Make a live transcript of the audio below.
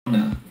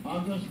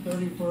August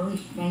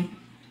 31st,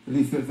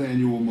 35th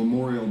annual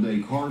Memorial Day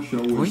car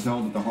show was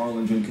held at the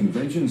Harlingen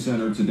Convention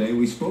Center today.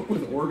 We spoke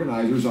with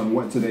organizers on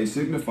what today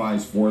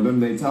signifies for them.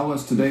 They tell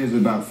us today is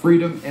about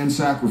freedom and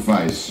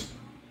sacrifice.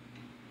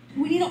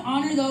 We need to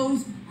honor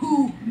those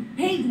who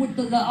paid with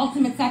the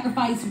ultimate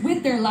sacrifice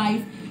with their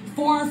life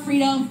for our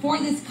freedom, for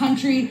this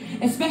country,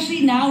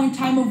 especially now in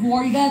time of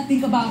war. You got to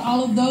think about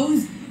all of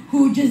those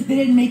who just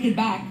didn't make it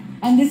back.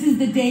 And this is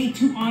the day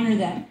to honor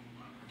them.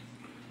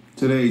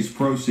 Today's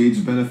proceeds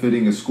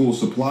benefiting a school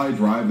supply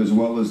drive as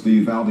well as the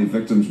Uvalde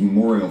Victims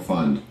Memorial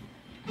Fund.